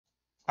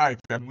All right,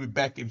 fam, we're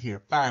back in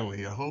here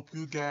finally. I hope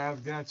you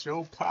guys got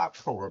your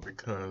popcorn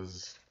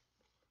because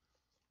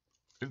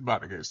it's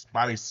about to get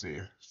spicy.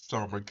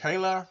 So,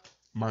 Michaelah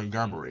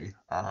Montgomery,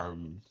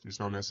 she's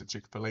known as the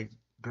Chick-fil-A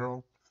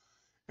girl,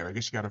 and I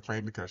guess she got a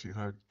fame because she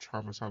heard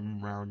Trump or something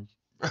around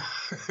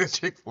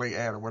Chick-fil-A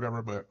ad or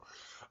whatever. But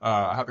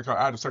I have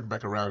to circle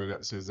back around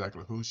to see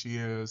exactly who she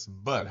is.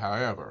 But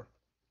however,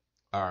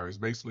 it's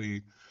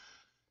basically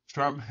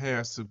Trump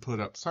has to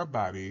put up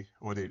somebody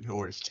or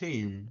his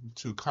team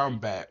to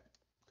combat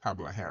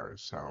Kamala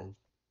Harris. So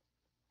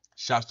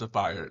shots are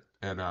fired,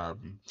 and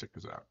check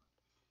this out.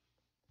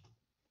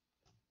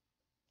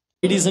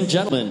 Ladies and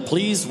gentlemen,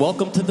 please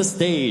welcome to the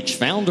stage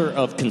founder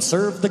of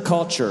Conserve the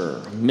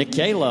Culture,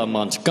 Michaelah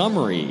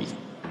Montgomery.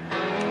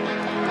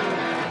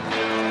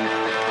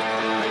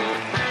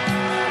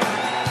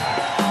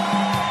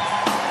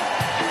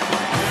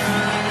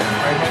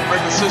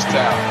 Bring the sister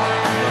out.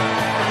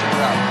 Check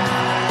it out.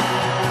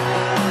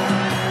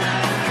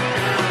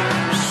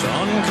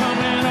 Sun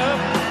coming up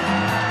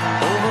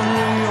over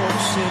New York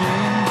City.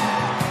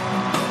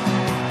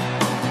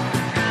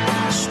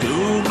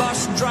 School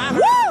bus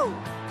driver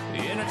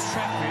in a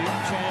traffic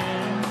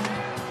jam.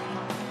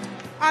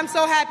 I'm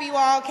so happy you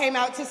all came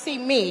out to see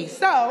me.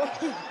 So,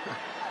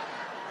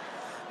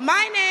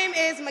 my name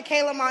is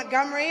Michaelah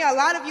Montgomery. A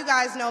lot of you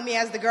guys know me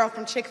as the girl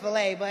from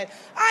Chick-fil-A, but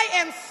I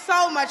am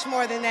so much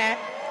more than that.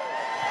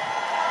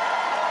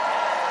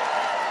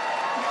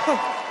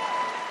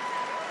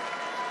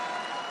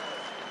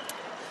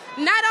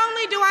 Not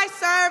only do I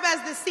serve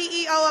as the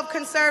CEO of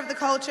Conserve the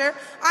Culture,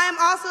 I am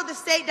also the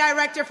state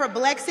director for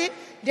Blexit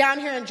down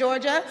here in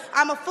Georgia.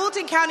 I'm a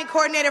Fulton County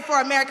coordinator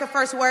for America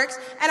First Works,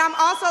 and I'm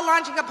also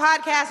launching a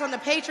podcast on the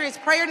Patriots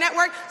Prayer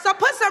Network, so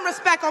put some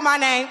respect on my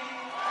name.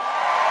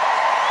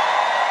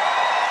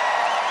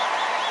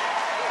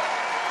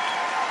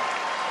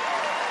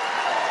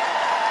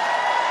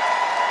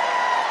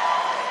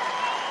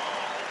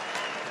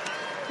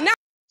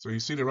 So you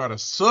see the right, a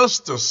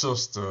sister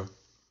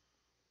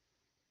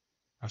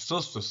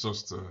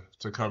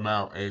to come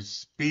out and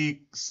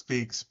speak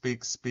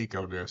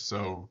on this.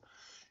 So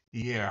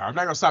yeah, I'm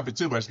not gonna stop it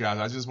too much, guys.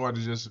 I just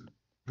wanted to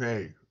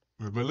hey,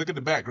 but look at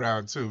the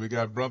background too. We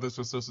got brothers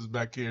and sisters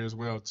back here as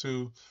well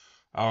too,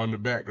 on the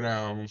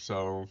background.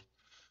 So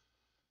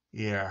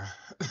yeah,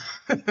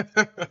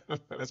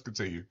 let's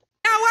continue.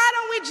 Now why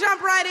don't we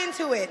jump right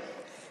into it?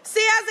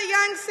 See, as a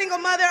young single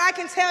mother, I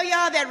can tell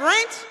y'all that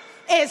rent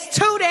is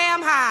too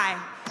damn high.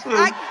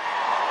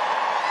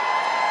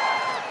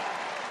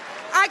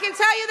 I can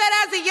tell you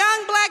that as a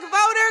young black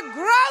voter,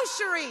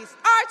 groceries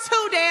are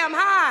too damn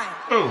high.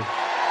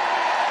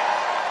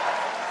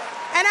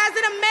 And as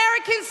an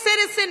American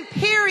citizen,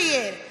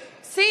 period,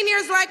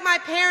 seniors like my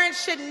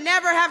parents should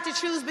never have to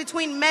choose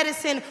between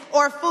medicine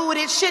or food.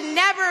 It should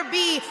never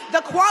be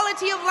the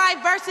quality of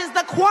life versus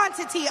the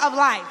quantity of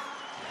life.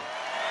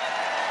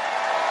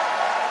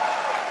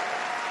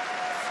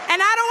 And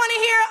I don't want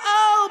to hear,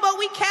 oh, but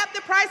we capped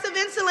the price of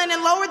insulin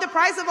and lowered the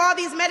price of all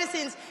these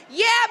medicines.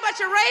 Yeah, but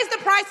you raised the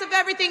price of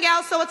everything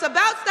else, so it's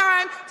about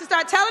time to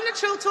start telling the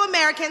truth to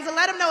Americans and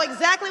let them know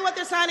exactly what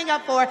they're signing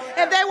up for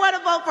if they want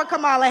to vote for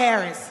Kamala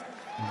Harris.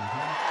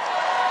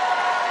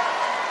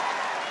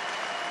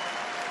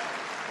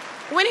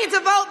 We need to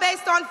vote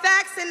based on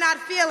facts and not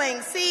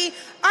feelings. See,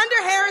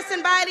 under Harris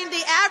and Biden,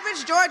 the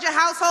average Georgia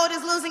household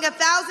is losing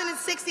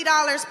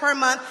 $1,060 per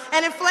month,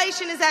 and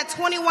inflation is at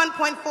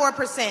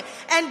 21.4%.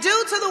 And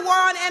due to the war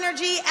on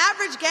energy,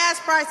 average gas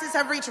prices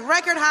have reached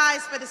record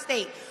highs for the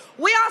state.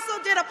 We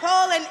also did a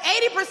poll, and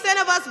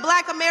 80% of us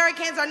black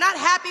Americans are not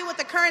happy with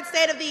the current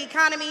state of the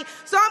economy,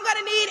 so I'm going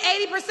to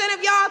need 80%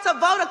 of y'all to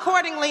vote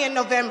accordingly in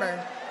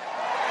November.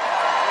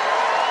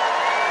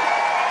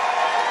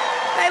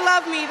 They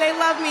love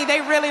me,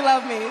 they really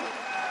love me.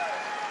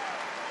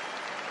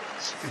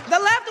 The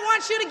left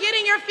wants you to get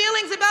in your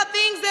feelings about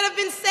things that have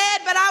been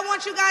said, but I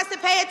want you guys to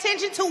pay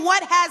attention to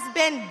what has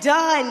been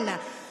done.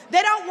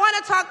 They don't want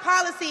to talk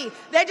policy.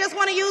 They just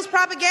want to use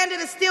propaganda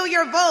to steal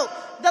your vote.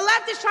 The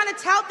left is trying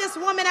to tout this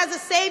woman as a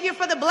savior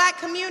for the black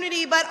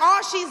community, but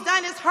all she's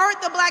done is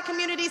hurt the black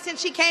community since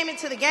she came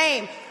into the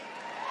game.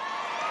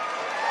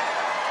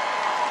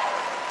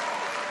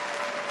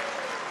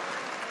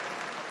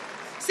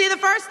 See, the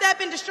first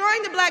step in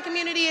destroying the black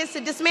community is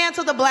to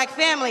dismantle the black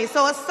family.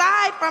 So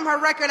aside from her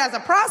record as a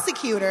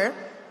prosecutor,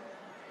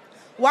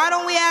 why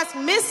don't we ask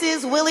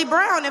Mrs. Willie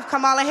Brown if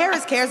Kamala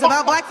Harris cares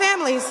about black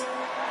families?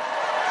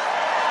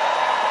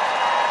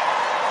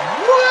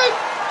 What?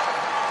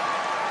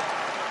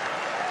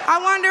 I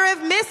wonder if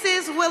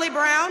Mrs. Willie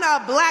Brown,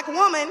 a black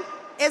woman,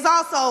 is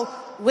also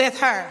with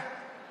her.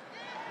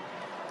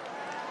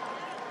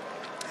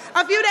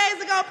 A few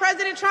days ago,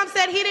 President Trump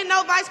said he didn't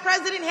know Vice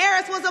President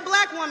Harris was a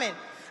black woman.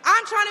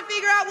 I'm trying to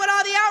figure out what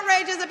all the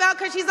outrage is about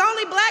because she's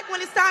only black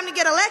when it's time to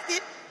get elected.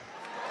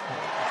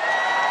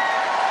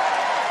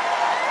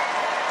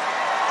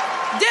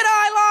 Did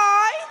I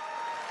lie?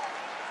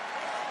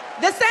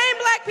 The same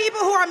black people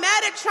who are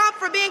mad at Trump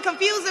for being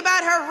confused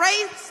about her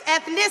race,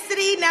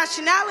 ethnicity,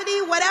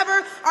 nationality,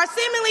 whatever, are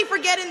seemingly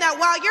forgetting that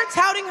while you're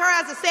touting her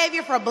as a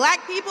savior for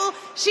black people,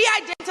 she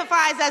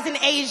identifies as an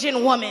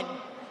Asian woman.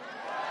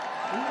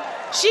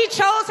 She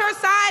chose her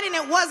side and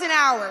it wasn't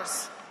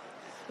ours.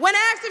 When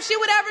asked if she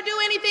would ever do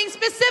anything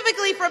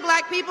specifically for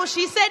black people,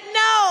 she said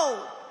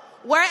no.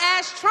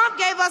 Whereas Trump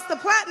gave us the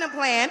Platinum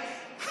Plan,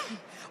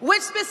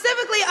 which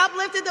specifically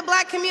uplifted the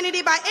black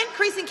community by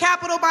increasing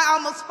capital by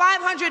almost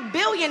 $500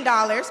 billion,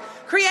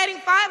 creating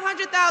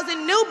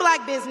 500,000 new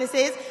black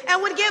businesses,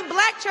 and would give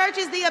black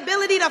churches the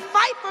ability to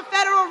fight for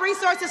federal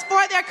resources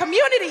for their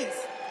communities.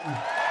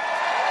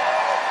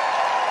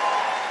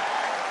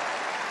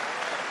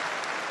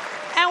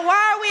 And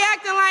why are we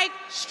acting like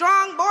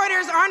strong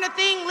borders aren't a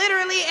thing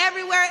literally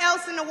everywhere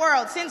else in the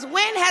world? Since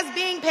when has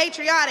being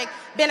patriotic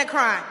been a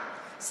crime?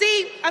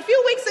 See, a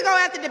few weeks ago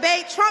at the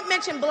debate, Trump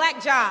mentioned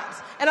black jobs,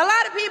 and a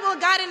lot of people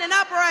got in an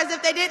uproar as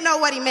if they didn't know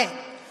what he meant.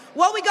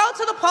 Well, we go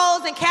to the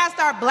polls and cast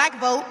our black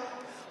vote.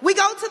 We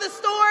go to the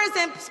stores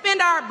and spend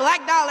our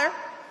black dollar.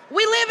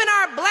 We live in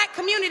our black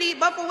community,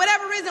 but for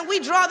whatever reason, we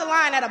draw the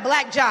line at a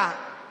black job.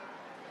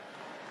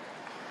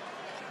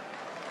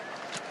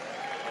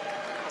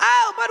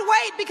 Oh, but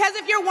wait, because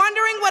if you're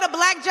wondering what a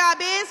black job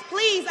is,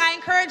 please, I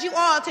encourage you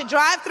all to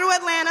drive through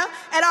Atlanta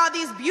at all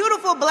these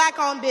beautiful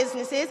black-owned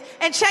businesses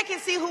and check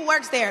and see who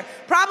works there.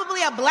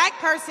 Probably a black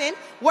person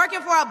working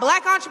for a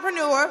black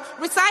entrepreneur,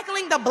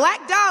 recycling the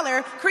black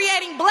dollar,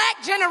 creating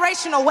black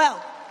generational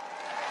wealth.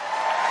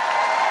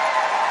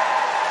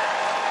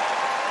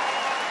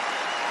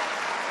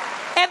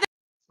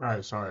 All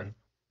right, sorry.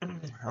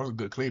 That was a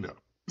good cleanup.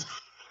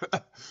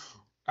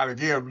 I'd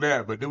give him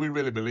that, but do we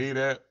really believe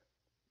that?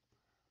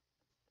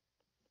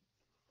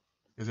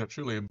 Is that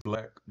truly a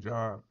black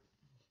job?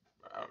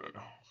 I don't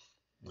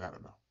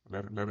know.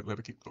 Let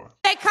it keep going.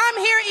 They come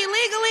here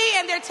illegally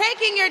and they're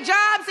taking your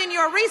jobs and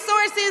your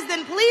resources,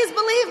 then please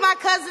believe my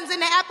cousins in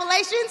the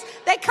Appalachians,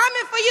 they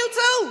coming for you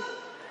too.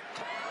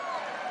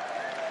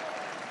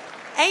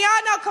 And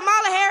y'all know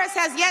Kamala Harris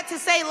has yet to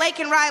say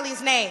Laken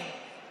Riley's name.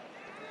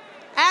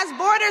 As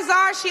borders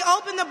are, she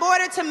opened the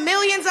border to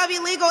millions of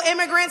illegal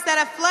immigrants that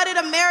have flooded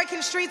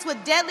American streets with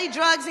deadly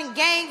drugs and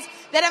gangs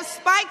that have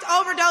spiked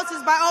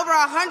overdoses by over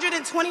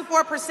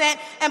 124%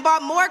 and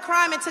brought more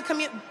crime into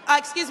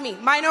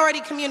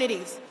minority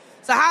communities.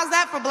 So how's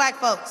that for black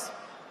folks?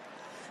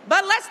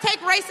 But let's take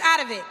race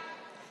out of it.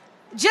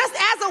 Just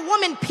as a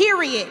woman,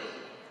 period.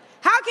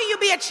 How can you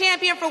be a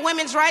champion for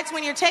women's rights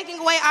when you're taking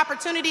away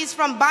opportunities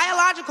from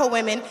biological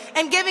women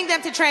and giving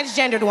them to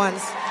transgendered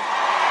ones?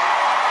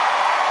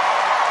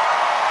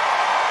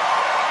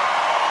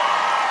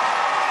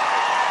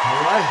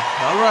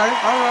 All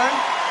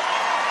right.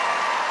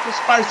 It's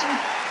spicy.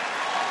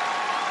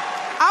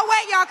 I'll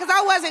wait, y'all, because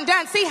I wasn't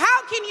done. See,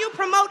 how can you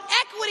promote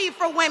equity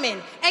for women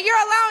and you're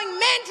allowing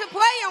men to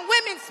play in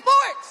women's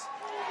sports?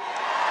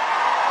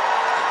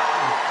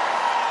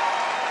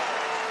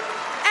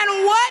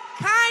 And what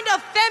kind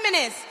of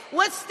feminist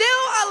would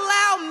still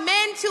allow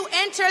men to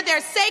enter their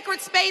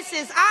sacred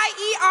spaces,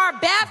 i.e. our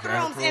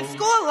bathrooms and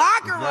school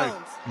locker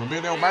rooms? My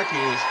men don't my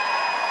kids.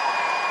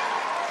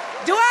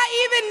 Do I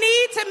even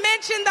need to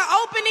mention the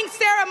opening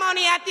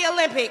ceremony at the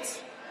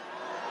Olympics?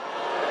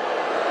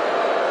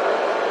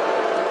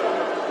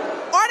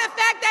 Or the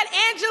fact that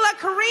Angela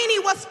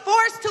Carini was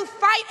forced to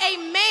fight a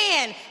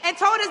man and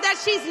told us that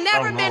she's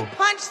never been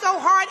punched so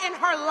hard in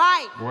her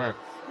life. What?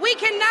 We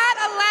cannot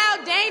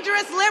allow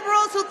dangerous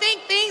liberals who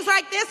think things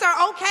like this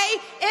are okay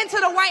into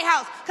the White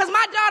House, because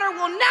my daughter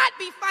will not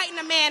be fighting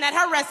a man at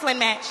her wrestling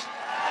match.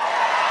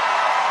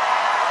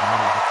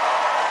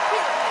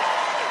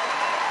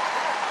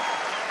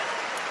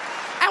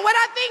 And what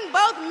I think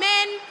both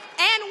men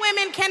and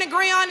women can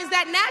agree on is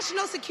that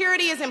national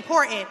security is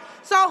important.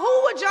 So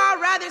who would y'all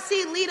rather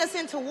see lead us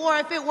into war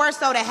if it were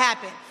so to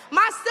happen?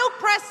 My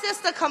silk-pressed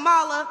sister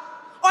Kamala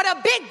or the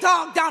big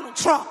dog Donald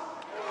Trump?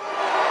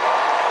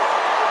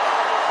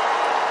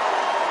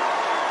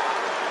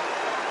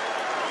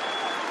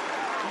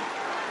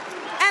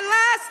 And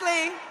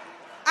lastly,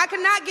 I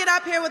cannot get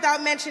up here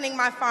without mentioning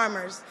my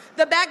farmers,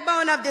 the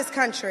backbone of this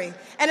country.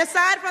 And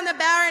aside from the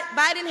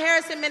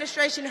Biden-Harris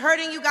administration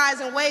hurting you guys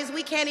in ways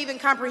we can't even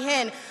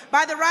comprehend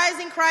by the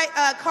rising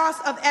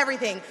cost of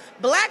everything,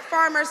 black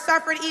farmers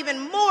suffered even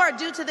more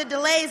due to the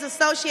delays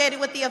associated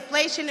with the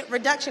Inflation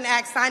Reduction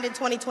Act signed in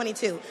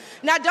 2022.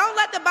 Now, don't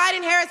let the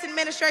Biden-Harris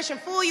administration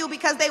fool you,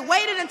 because they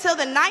waited until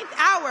the 9th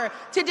hour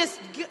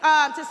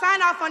to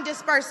sign off on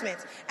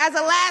disbursements as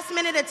a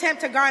last-minute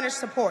attempt to garner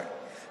support.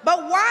 But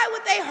why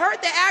would they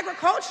hurt the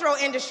agricultural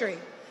industry?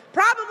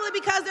 Probably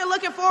because they're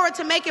looking forward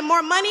to making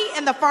more money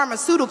in the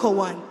pharmaceutical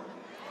one.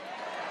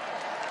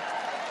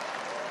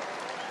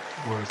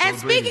 And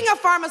speaking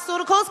of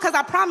pharmaceuticals, because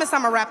I promise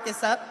I'm going to wrap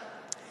this up,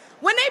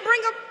 when they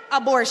bring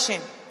up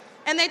abortion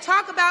and they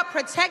talk about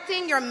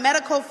protecting your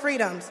medical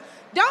freedoms,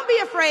 don't be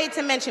afraid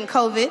to mention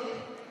COVID.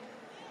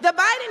 The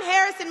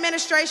Biden-Harris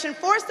administration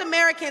forced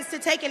Americans to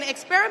take an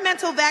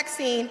experimental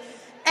vaccine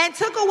and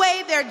took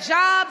away their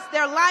jobs,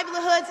 their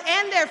livelihoods,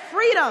 and their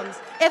freedoms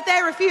if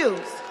they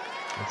refused.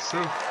 That's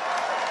true.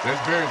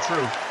 That's very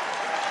true.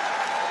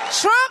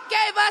 Trump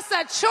gave us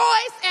a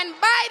choice and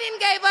Biden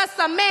gave us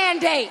a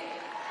mandate.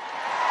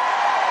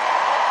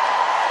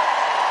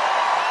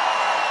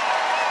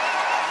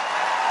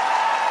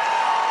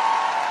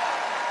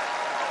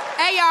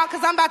 Hey, y'all,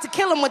 because I'm about to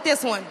kill him with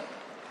this one.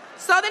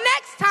 So the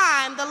next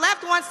time the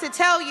left wants to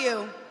tell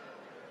you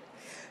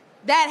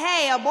that,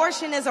 hey,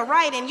 abortion is a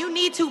right and you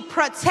need to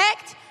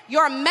protect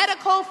your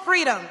medical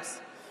freedoms,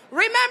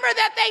 remember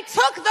that they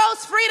took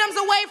those freedoms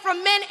away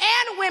from men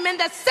and women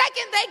the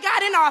second they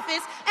got in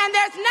office, and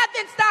there's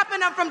nothing stopping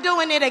them from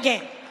doing it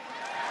again.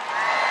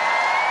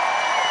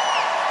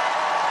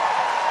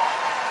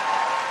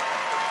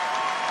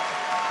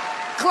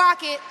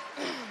 Clock it.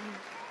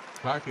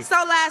 Clock it. So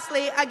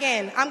lastly,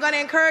 again, I'm going to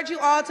encourage you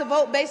all to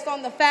vote based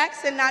on the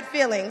facts and not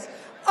feelings.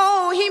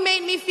 Oh, he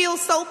made me feel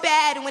so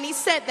bad when he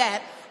said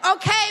that.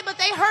 Okay, but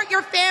they hurt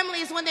your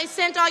families when they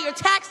sent all your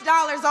tax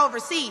dollars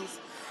overseas.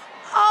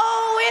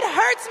 Oh, it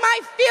hurts my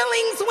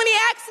feelings when he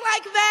acts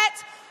like that.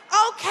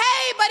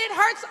 Okay, but it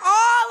hurts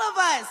all of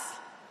us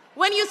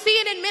when you see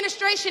an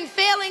administration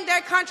failing their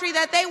country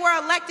that they were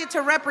elected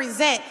to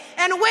represent.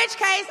 In which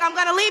case, I'm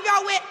going to leave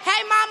y'all with,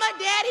 hey, mama,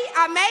 daddy,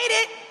 I made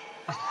it.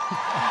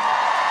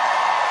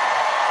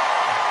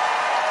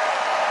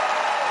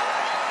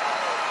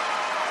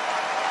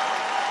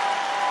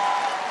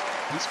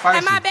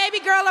 And my baby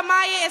girl,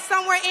 Amaya, is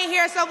somewhere in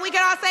here, so we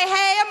can all say,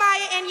 hey,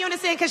 Amaya, in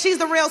unison, because she's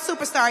the real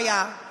superstar,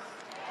 y'all.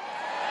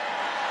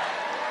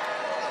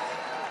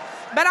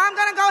 But I'm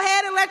going to go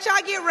ahead and let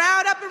y'all get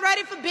riled up and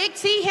ready for Big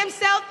T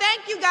himself.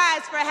 Thank you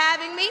guys for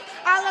having me.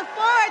 I look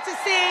forward to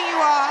seeing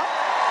you all.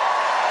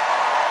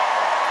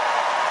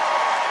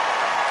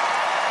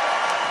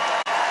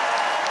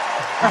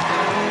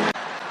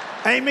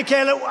 Hey,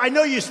 Michaelah, I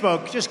know you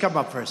spoke. Just come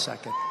up for a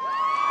second.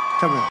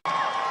 Come here.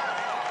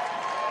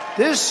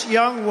 This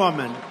young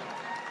woman,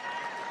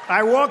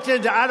 I walked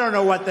into, I don't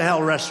know what the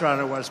hell restaurant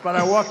it was, but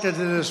I walked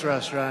into this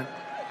restaurant.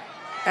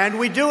 And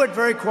we do it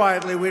very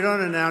quietly. We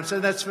don't announce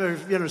it. That's for,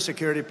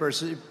 security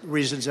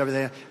reasons,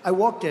 everything. I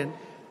walked in.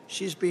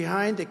 She's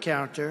behind the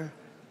counter,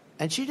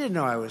 and she didn't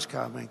know I was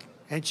coming.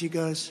 And she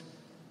goes,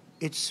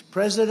 it's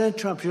President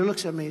Trump. She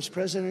looks at me. It's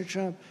President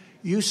Trump.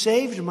 You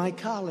saved my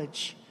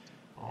college.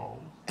 Oh.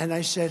 And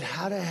I said,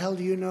 how the hell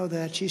do you know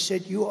that? She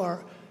said, you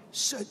are,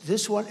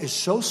 this one is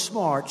so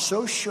smart,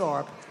 so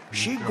sharp.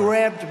 She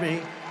grabbed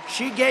me.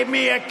 She gave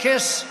me a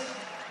kiss.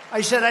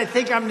 I said, I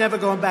think I'm never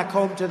going back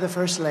home to the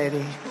First Lady.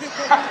 You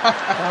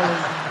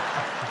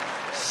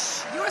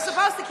were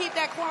supposed to keep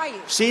that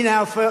quiet. See,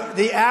 now, for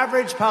the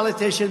average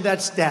politician,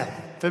 that's death.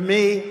 For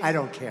me, I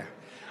don't care.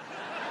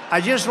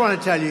 I just want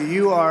to tell you,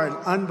 you are an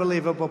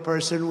unbelievable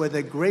person with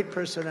a great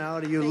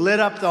personality. You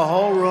lit up the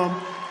whole room.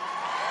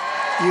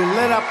 You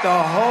lit up the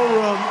whole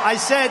room. I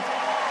said,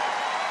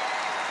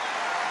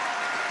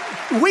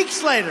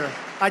 weeks later,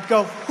 I'd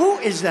go, who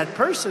is that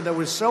person that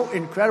was so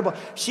incredible?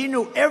 She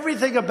knew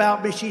everything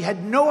about me. She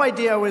had no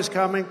idea I was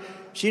coming.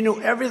 She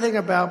knew everything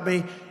about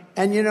me.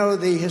 And,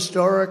 the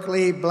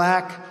historically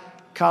black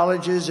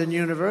colleges and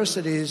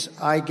universities,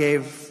 I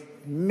gave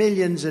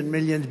millions and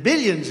millions,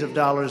 billions of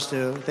dollars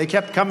to. They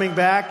kept coming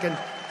back. And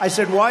I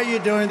said, why are you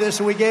doing this?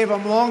 And we gave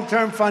them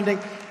long-term funding.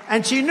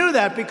 And she knew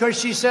that because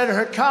she said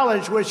her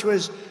college,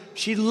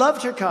 she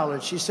loved her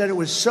college. She said it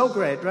was so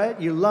great, right?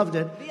 You loved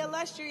it. The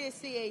illustrious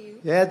CAU.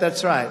 Yeah,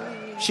 that's right.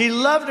 She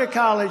loved her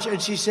college,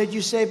 and she said,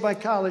 you saved my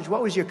college.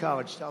 What was your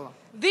college? Tell them.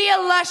 The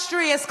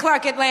illustrious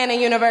Clark Atlanta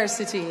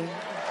University.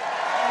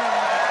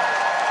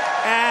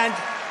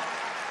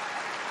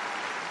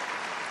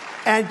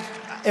 And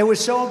it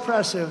was so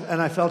impressive, and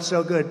I felt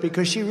so good,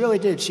 because she really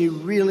did. She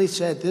really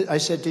said, I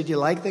said, did you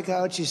like the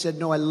college? She said,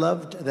 no, I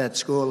loved that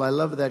school. I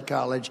loved that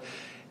college.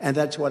 And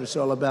that's what it's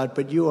all about.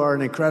 But you are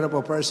an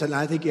incredible person.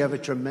 I think you have a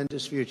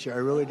tremendous future. I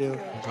really do.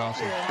 That's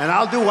awesome. And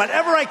I'll do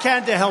whatever I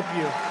can to help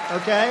you.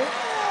 Okay?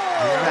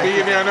 Be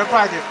in there in their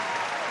pocket.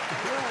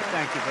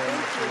 Thank you very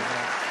much for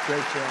that.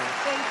 Great job.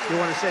 Thank you. You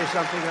want to say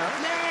something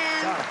else?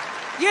 Man,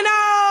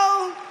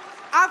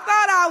 I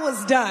thought I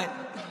was done.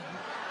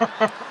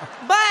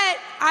 But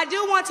I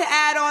do want to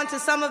add on to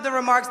some of the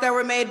remarks that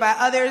were made by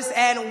others,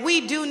 and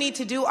we do need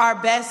to do our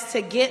best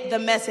to get the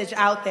message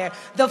out there.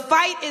 The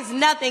fight is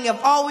nothing if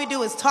all we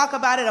do is talk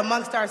about it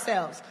amongst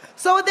ourselves.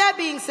 So with that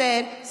being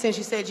said, since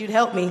you said you'd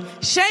help me,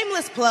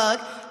 shameless plug,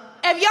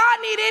 if y'all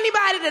need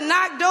anybody to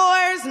knock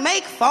doors,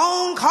 make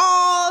phone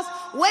calls,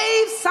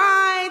 wave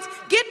signs,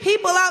 get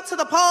people out to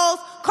the polls,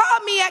 call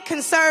me at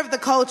Conserve the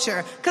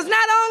Culture. Because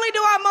not only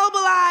do I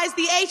mobilize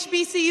the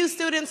HBCU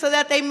students so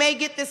that they may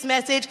get this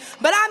message,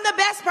 but I'm the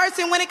best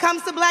person when it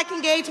comes to black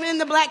engagement in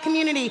the black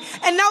community.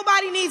 And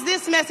nobody needs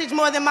this message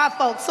more than my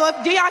folks. So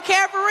do y'all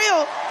care for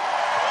real?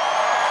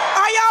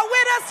 Are y'all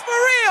with us for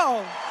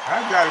real? I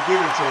gotta give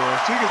it to her.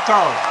 She can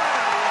talk.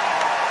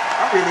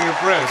 I'm really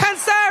impressed.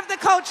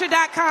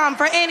 ConserveTheCulture.com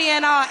for any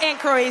and all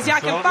inquiries. Y'all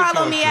can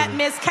follow me at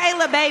Miss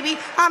Kayla, baby.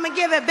 I'm going to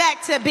give it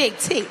back to Big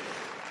T.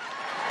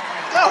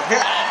 Oh,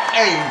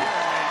 hey,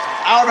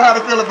 I don't know how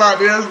to feel about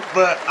this,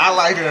 but I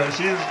like her.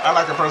 I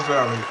like her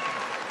personality.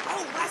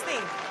 Oh,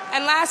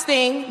 last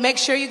thing, make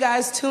sure you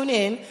guys tune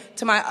in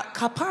to my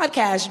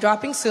podcast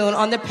dropping soon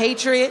on the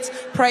Patriots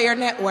Prayer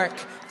Network.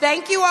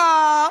 Thank you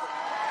all.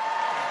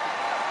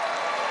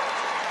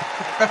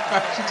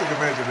 She took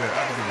advantage of that.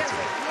 I can give it to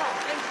her.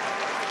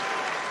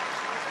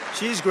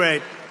 She's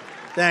great.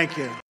 Thank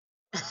you.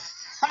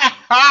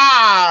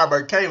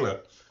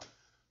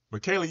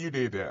 Michaelah, you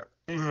did that.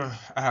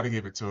 I had to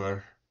give it to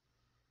her.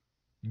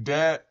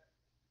 That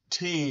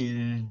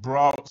team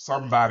brought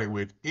somebody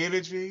with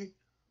energy,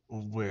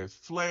 with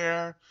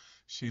flair.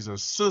 She's a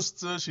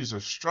sister. She's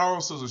a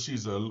strong sister.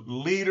 She's a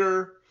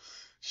leader.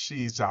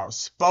 She's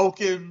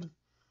outspoken.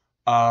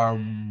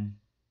 Yeah.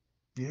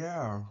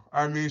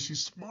 I mean,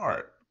 she's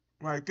smart.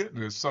 My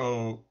goodness.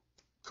 So,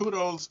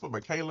 kudos for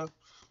Michaelah.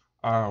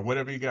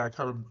 Whatever you got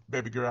coming,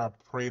 baby girl, I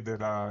pray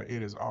that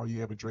it is all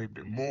you ever dreamed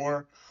and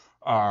more.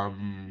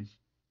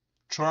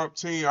 Trump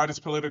team, all this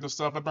political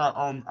stuff, I'm not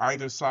on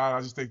either side.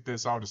 I just think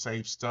that's all the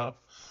same stuff.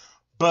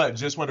 But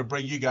just want to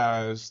bring you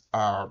guys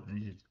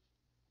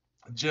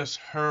just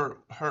her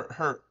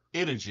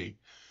energy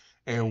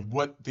and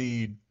what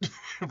the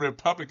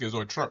Republicans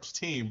or Trump's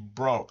team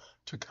brought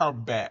to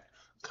combat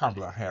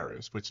Kamala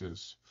Harris, which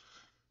is,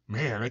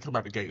 man, they come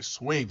out the gate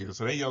swinging.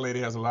 So that young lady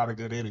has a lot of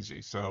good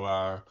energy. So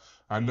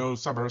I know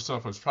some of her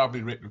stuff was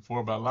probably written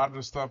before, but a lot of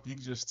the stuff you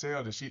can just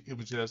tell that it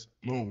was just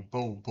boom,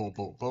 boom, boom,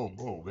 boom, boom,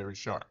 boom, very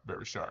sharp,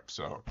 very sharp.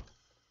 So,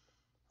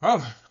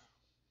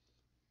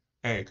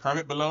 hey,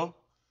 comment below.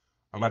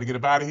 I'm about to get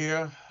up out of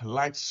here.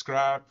 Like,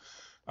 subscribe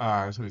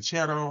to the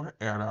channel,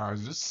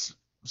 and just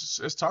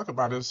let's talk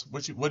about this.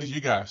 What did you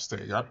guys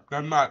think?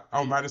 I'm not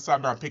on my side.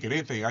 I'm not picking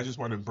anything. I just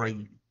want to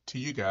bring to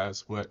you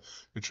guys what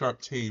the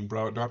Trump team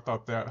brought. And I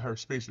thought that her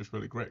speech was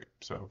really great.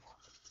 So,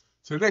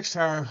 till next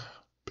time,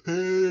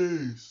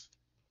 peace.